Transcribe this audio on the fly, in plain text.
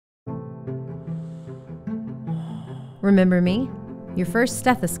Remember me? Your first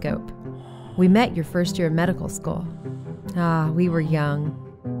stethoscope. We met your first year of medical school. We were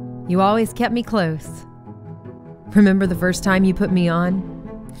young. You always kept me close. Remember the first time you put me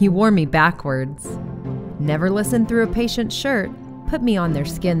on? You wore me backwards. Never listened through a patient's shirt. Put me on their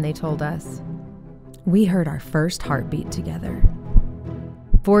skin, they told us. We heard our first heartbeat together.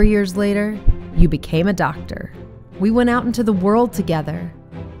 4 years later, you became a doctor. We went out into the world together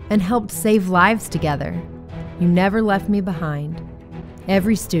and helped save lives together. You never left me behind.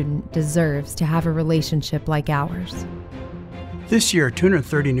 Every student deserves to have a relationship like ours. This year,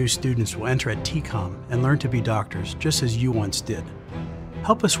 230 new students will enter at TCOM and learn to be doctors, just as you once did.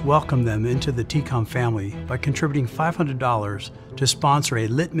 Help us welcome them into the TCOM family by contributing $500 to sponsor a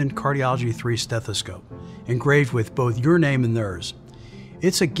Littman Cardiology 3 stethoscope, engraved with both your name and theirs.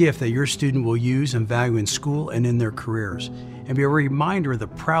 It's a gift that your student will use and value in school and in their careers, and be a reminder of the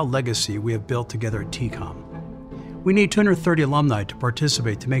proud legacy we have built together at TCOM. We need 230 alumni to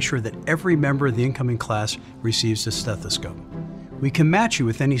participate to make sure that every member of the incoming class receives a stethoscope. We can match you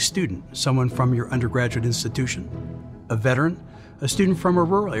with any student, someone from your undergraduate institution, a veteran, a student from a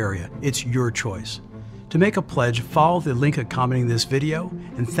rural area. It's your choice. To make a pledge, follow the link accompanying this video,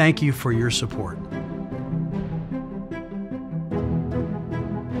 and thank you for your support.